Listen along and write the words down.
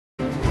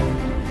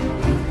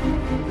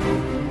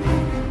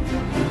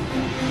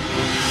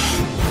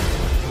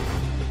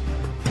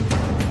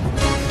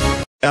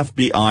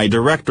FBI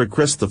Director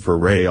Christopher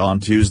Wray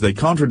on Tuesday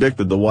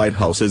contradicted the White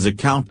House's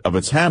account of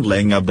its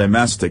handling of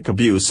domestic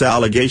abuse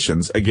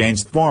allegations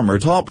against former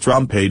top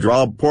Trump aide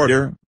Rob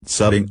Porter,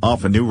 setting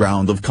off a new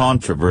round of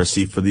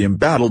controversy for the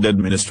embattled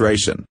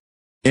administration.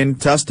 In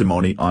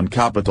testimony on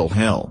Capitol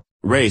Hill,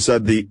 Wray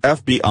said the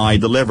FBI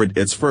delivered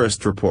its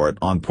first report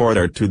on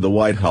Porter to the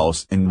White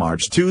House in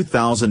March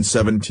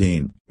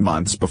 2017,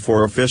 months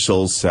before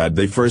officials said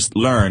they first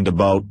learned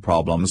about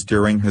problems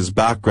during his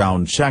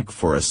background check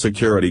for a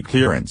security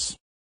clearance.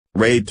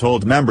 Wray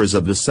told members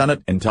of the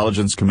Senate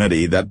Intelligence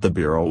Committee that the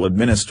Bureau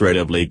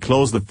administratively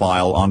closed the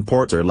file on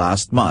Porter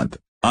last month,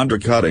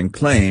 undercutting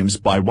claims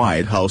by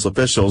White House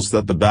officials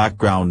that the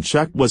background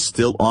check was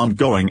still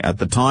ongoing at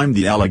the time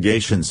the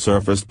allegations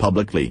surfaced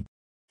publicly.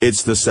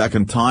 It's the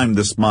second time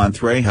this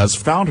month Wray has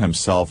found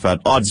himself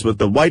at odds with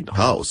the White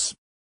House.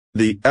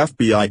 The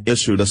FBI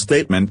issued a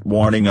statement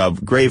warning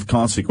of grave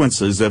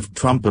consequences if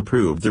Trump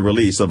approved the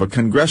release of a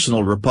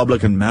congressional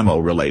Republican memo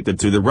related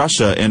to the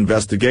Russia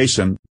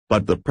investigation,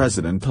 but the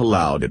president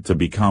allowed it to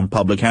become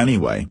public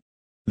anyway.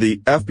 The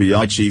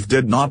FBI chief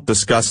did not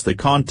discuss the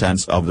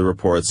contents of the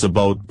reports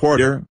about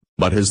Porter,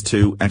 but his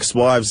two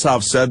ex-wives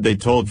have said they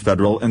told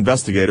federal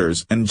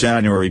investigators in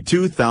January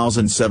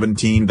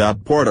 2017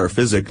 that Porter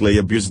physically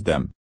abused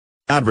them.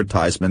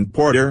 Advertisement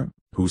Porter,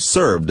 who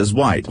served as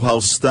White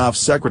House staff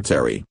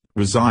secretary,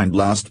 resigned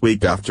last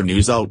week after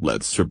news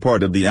outlets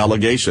reported the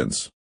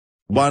allegations.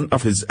 One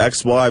of his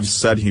ex-wives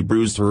said he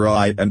bruised her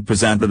eye and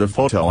presented a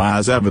photo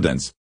as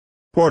evidence.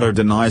 Porter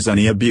denies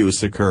any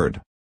abuse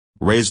occurred.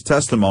 Wray's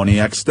testimony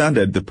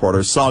extended the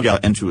Porter saga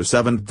into a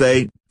seventh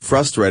day,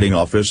 frustrating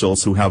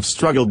officials who have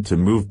struggled to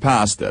move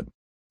past it.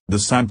 The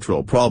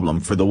central problem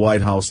for the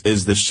White House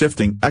is the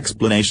shifting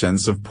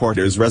explanations of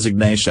Porter's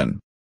resignation.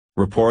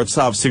 Reports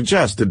have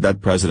suggested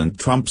that President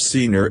Trump's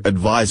senior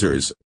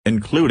advisers,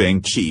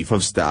 including Chief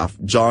of Staff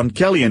John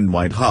Kelly and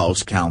White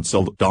House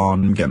counsel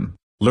Don McGahn,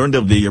 learned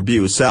of the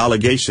abuse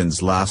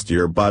allegations last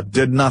year but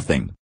did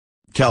nothing.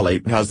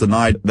 Kelly has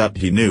denied that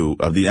he knew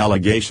of the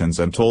allegations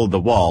and told the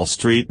Wall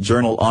Street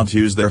Journal on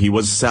Tuesday he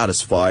was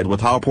satisfied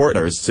with how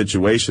Porter's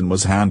situation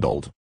was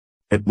handled.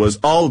 "It was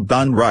all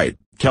done right,"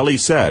 Kelly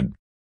said.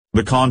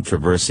 The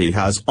controversy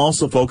has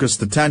also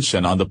focused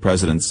attention on the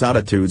president's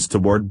attitudes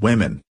toward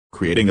women,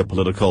 creating a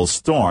political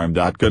storm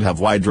that could have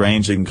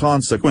wide-ranging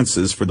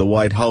consequences for the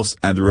White House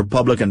and the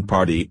Republican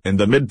Party in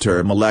the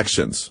midterm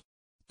elections.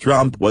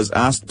 Trump was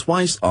asked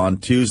twice on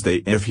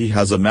Tuesday if he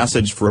has a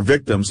message for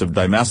victims of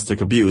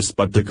domestic abuse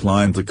but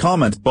declined to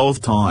comment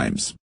both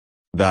times.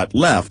 That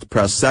left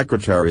Press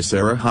Secretary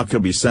Sarah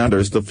Huckabee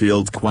Sanders to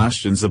field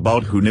questions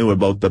about who knew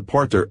about the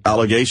Porter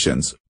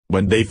allegations,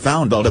 when they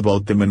found out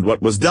about them and what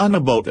was done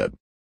about it.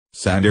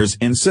 Sanders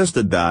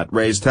insisted that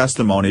Wray's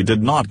testimony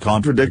did not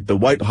contradict the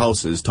White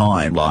House's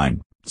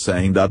timeline,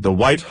 saying that the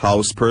White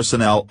House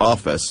Personnel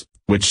Office,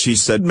 which she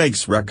said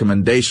makes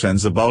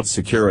recommendations about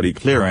security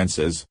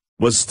clearances,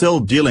 was still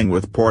dealing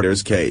with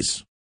Porter's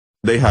case.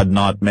 They had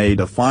not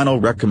made a final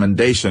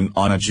recommendation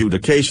on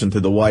adjudication to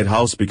the White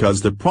House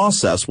because the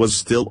process was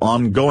still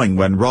ongoing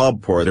when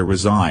Rob Porter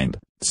resigned,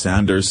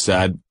 Sanders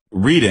said,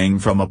 reading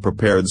from a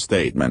prepared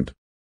statement.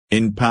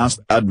 In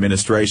past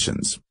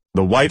administrations,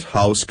 the White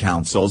House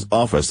counsel's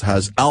office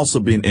has also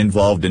been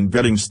involved in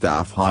vetting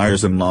staff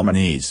hires and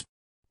nominees.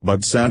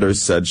 But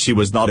Sanders said she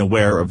was not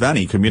aware of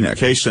any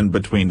communication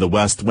between the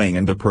West Wing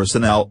and the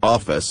Personnel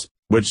Office,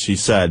 which she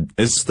said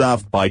is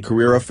staffed by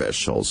career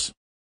officials.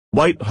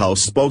 White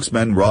House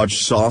spokesman Raj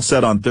Shah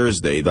said on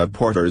Thursday that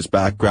Porter's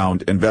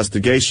background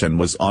investigation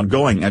was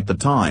ongoing at the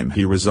time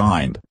he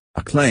resigned,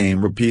 a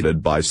claim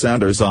repeated by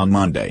Sanders on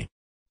Monday.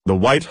 The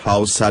White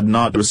House had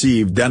not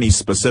received any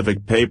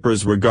specific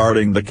papers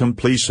regarding the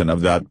completion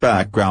of that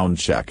background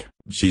check,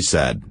 she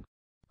said.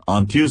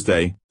 On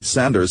Tuesday,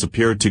 Sanders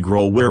appeared to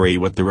grow weary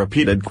with the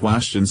repeated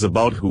questions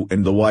about who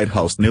in the White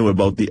House knew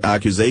about the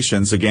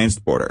accusations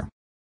against Porter.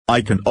 "I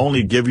can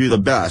only give you the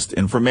best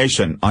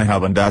information I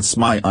have and that's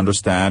my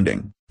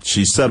understanding,"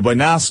 she said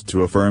when asked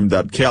to affirm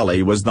that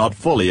Kelly was not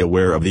fully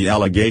aware of the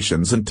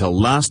allegations until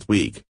last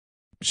week.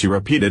 She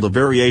repeated a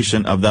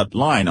variation of that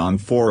line on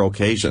 4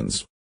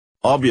 occasions.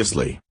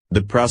 Obviously,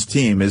 the press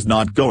team is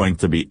not going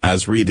to be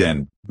as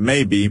read-in,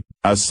 maybe,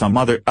 as some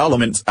other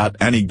elements at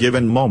any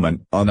given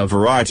moment on a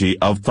variety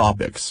of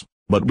topics,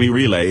 but we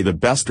relay the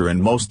best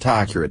and most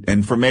accurate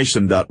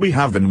information that we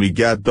have and we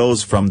get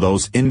those from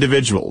those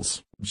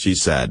individuals, she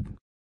said.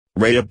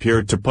 Wray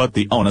appeared to put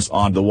the onus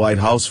on the White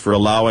House for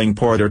allowing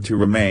Porter to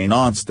remain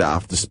on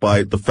staff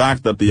despite the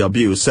fact that the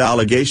abuse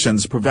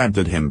allegations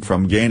prevented him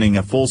from gaining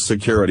a full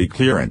security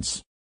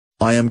clearance.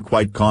 "I am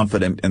quite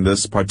confident in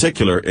this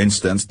particular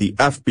instance the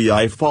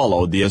FBI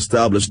followed the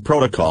established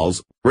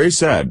protocols," Wray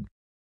said.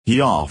 He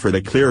offered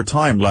a clear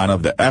timeline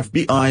of the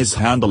FBI's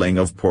handling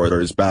of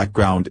Porter's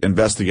background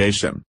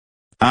investigation.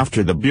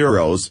 After the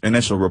Bureau's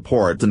initial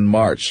report in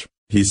March,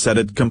 he said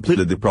it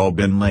completed the probe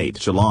in late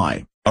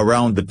July,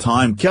 around the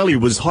time Kelly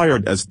was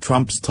hired as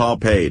Trump's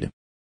top aide.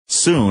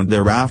 Soon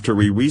thereafter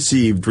we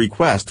received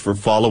request for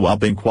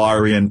follow-up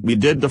inquiry and we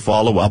did the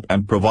follow-up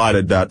and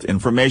provided that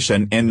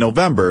information in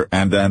November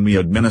and then we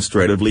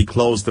administratively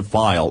closed the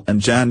file in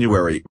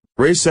January,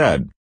 Wray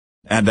said.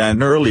 And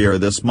then earlier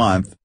this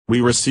month,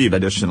 we received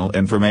additional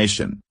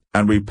information,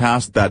 and we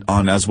passed that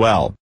on as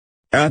well.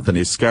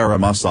 Anthony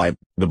Scaramucci,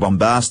 the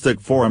bombastic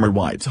former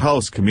White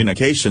House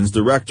communications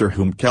director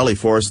whom Kelly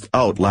forced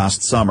out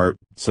last summer,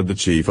 said the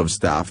chief of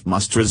staff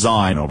must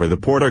resign over the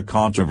Porter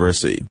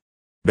controversy.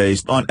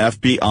 Based on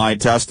FBI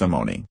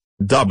testimony,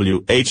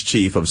 WH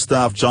Chief of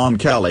Staff John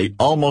Kelly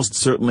almost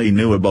certainly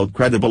knew about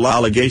credible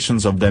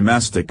allegations of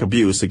domestic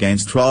abuse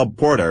against Rob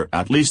Porter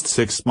at least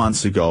 6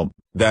 months ago,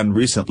 then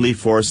recently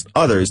forced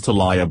others to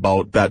lie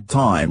about that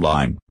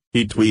timeline,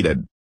 he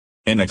tweeted.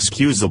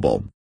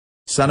 Inexcusable.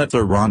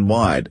 Senator Ron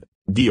Wyden,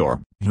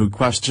 DR, who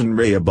questioned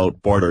Wray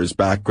about Porter's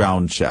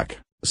background check,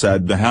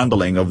 said the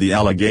handling of the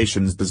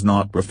allegations does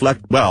not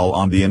reflect well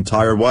on the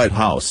entire White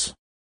House.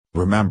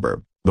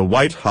 Remember, the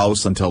White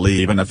House until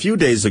even a few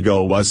days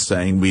ago was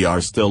saying we are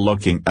still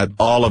looking at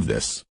all of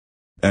this.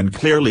 And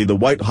clearly the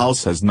White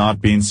House has not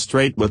been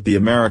straight with the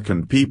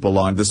American people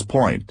on this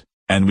point,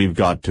 and we've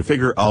got to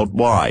figure out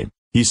why,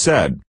 he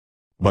said.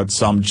 But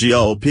some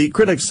GOP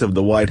critics of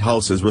the White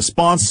House's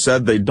response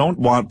said they don't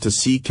want to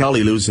see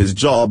Kelly lose his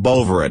job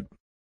over it.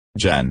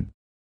 Jen.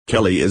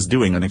 Kelly is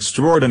doing an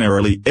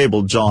extraordinarily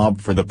able job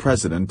for the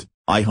president.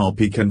 I hope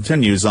he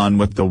continues on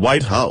with the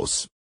White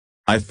House.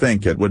 I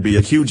think it would be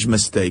a huge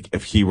mistake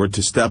if he were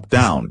to step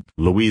down,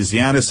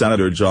 Louisiana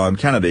Senator John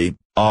Kennedy,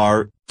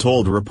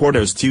 told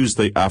reporters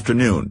Tuesday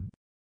afternoon.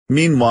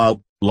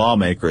 Meanwhile,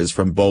 lawmakers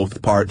from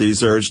both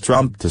parties urged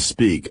Trump to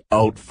speak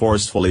out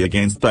forcefully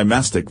against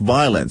domestic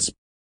violence.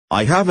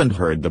 I haven't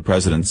heard the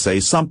president say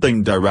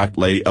something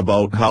directly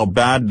about how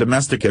bad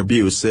domestic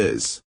abuse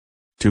is.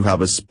 To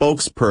have a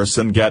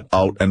spokesperson get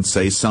out and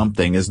say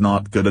something is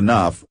not good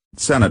enough,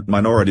 Senate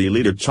Minority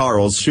Leader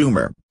Charles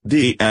Schumer,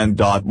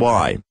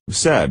 DNY,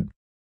 said.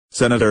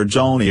 Senator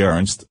Joni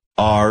Ernst,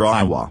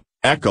 Iowa,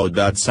 echoed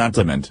that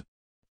sentiment.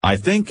 I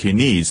think he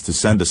needs to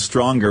send a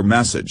stronger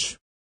message.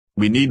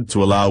 We need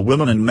to allow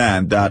women and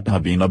men that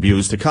have been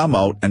abused to come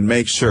out and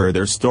make sure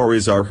their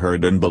stories are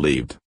heard and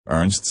believed,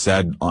 Ernst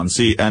said on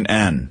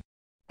CNN.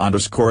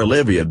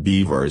 Olivia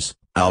Beavers,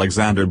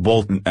 Alexander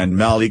Bolton and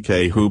Mally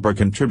K. Hooper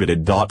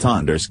contributed.